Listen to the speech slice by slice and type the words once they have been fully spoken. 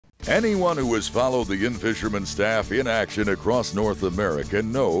Anyone who has followed the In-Fisherman staff in action across North America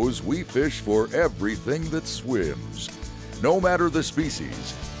knows we fish for everything that swims. No matter the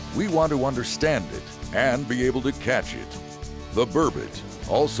species, we want to understand it and be able to catch it. The burbot,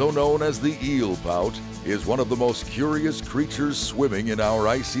 also known as the eelpout, is one of the most curious creatures swimming in our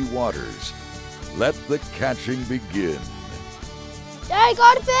icy waters. Let the catching begin. Dad, I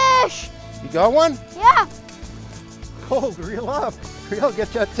got a fish! You got one? Yeah. Oh, reel up. Reel,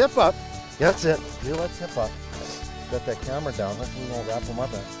 get that tip up. That's it. Reel that tip up. Got that camera down. Let's wrap them up.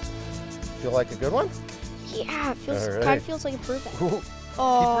 Feel like a good one? Yeah, it feels, right. kind of feels like a burbot. Ooh.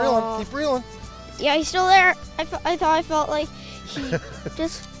 Oh. Keep reeling. Keep reeling. Yeah, he's still there. I thought I felt like he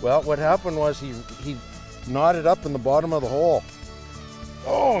just... Well, what happened was he knotted up in the bottom of the hole.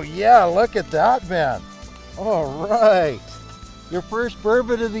 Oh, yeah, look at that, man. All right. Your first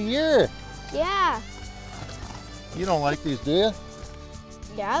burbot of the year. Yeah. You don't like these, do you?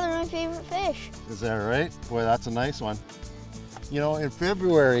 Yeah, they're my favorite fish. Is that right? Boy, that's a nice one. You know, in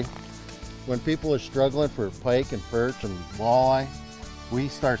February, when people are struggling for pike and perch and walleye, we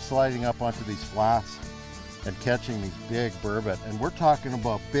start sliding up onto these flats and catching these big burbot. And we're talking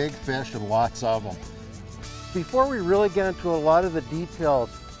about big fish and lots of them. Before we really get into a lot of the details,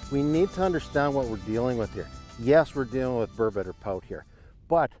 we need to understand what we're dealing with here. Yes, we're dealing with burbot or pout here,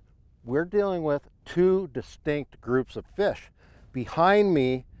 but we're dealing with two distinct groups of fish. Behind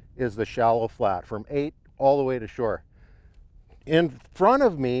me is the shallow flat from 8 all the way to shore. In front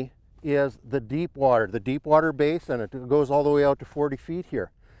of me is the deep water basin, and it goes all the way out to 40 feet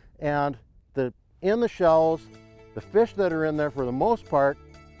here. And in the shallows, the fish that are in there for the most part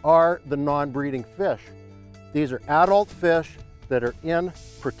are the non-breeding fish. These are adult fish that are in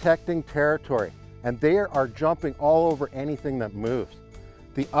protecting territory, and they are jumping all over anything that moves.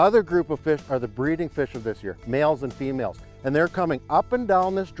 The other group of fish are the breeding fish of this year, males and females, and they're coming up and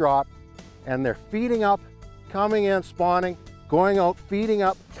down this drop, and they're feeding up, coming in, spawning, going out, feeding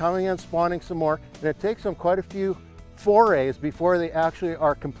up, coming in, spawning some more, and it takes them quite a few forays before they actually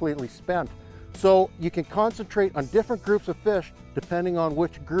are completely spent. So you can concentrate on different groups of fish depending on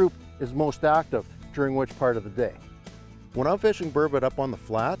which group is most active during which part of the day. When I'm fishing burbot up on the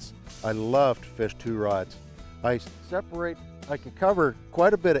flats, I love to fish 2 rods. I can cover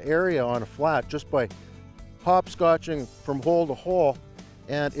quite a bit of area on a flat just by hopscotching from hole to hole,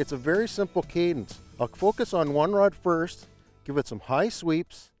 and it's a very simple cadence. I'll focus on 1 rod first, give it some high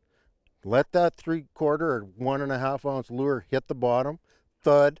sweeps, let that 3/4 or 1.5 ounce lure hit the bottom,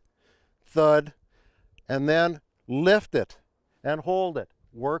 thud, thud, and then lift it and hold it.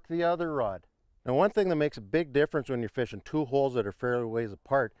 Work the other rod. Now, one thing that makes a big difference when you're fishing 2 holes that are fairly ways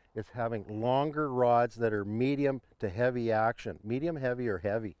apart is having longer rods that are medium to heavy action. Medium, heavy, or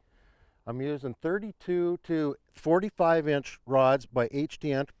heavy. I'm using 32 to 45 inch rods by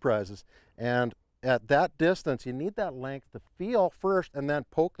HT Enterprises, and at that distance you need that length to feel first and then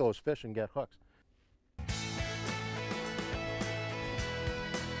poke those fish and get hooks.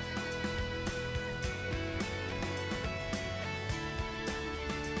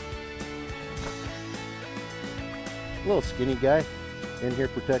 Little skinny guy in here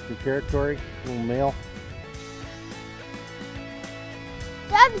protecting territory, little male.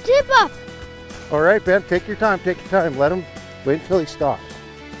 Dad, the tip up! All right, Ben, take your time, take your time. Let him wait until he stops,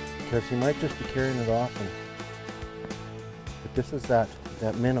 because he might just be carrying it off. But this is that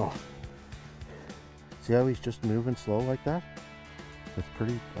minnow. See how he's just moving slow like that? That's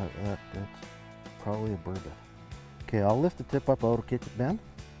pretty, that's probably a burbot. Okay, I'll lift the tip up out of it, Ben.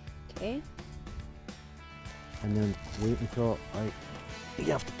 Okay. And then wait until you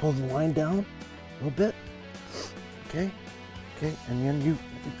have to pull the line down a little bit. Okay, okay, and then you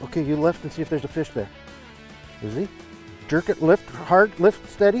lift and see if there's a fish there. Is he? Jerk it, lift hard, lift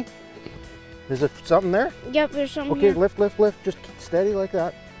steady. Is it something there? Yep, there's something Okay, here. lift, lift, lift, just keep steady like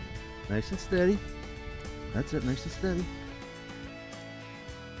that. Nice and steady. That's it, nice and steady.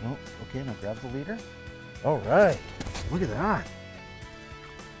 Oh, okay, now grab the leader. All right, look at that.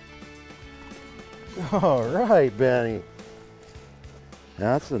 All right, Benny.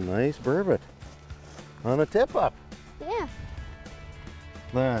 That's a nice burbot on a tip up. Yeah.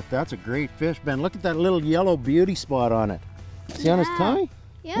 That's a great fish, Ben. Look at that little yellow beauty spot on it. See on his tummy?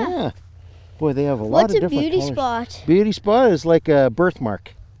 Yeah. Boy, they have a lot of different What's a beauty colors. spot? Beauty spot is like a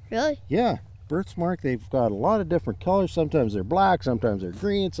birthmark. Really? Yeah, birthmark. They've got a lot of different colors. Sometimes they're black, sometimes they're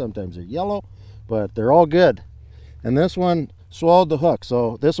green, sometimes they're yellow, but they're all good. And this one swallowed the hook,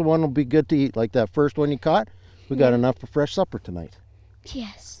 so this one will be good to eat. Like that first one you caught, we got enough for fresh supper tonight.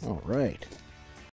 Yes. All right.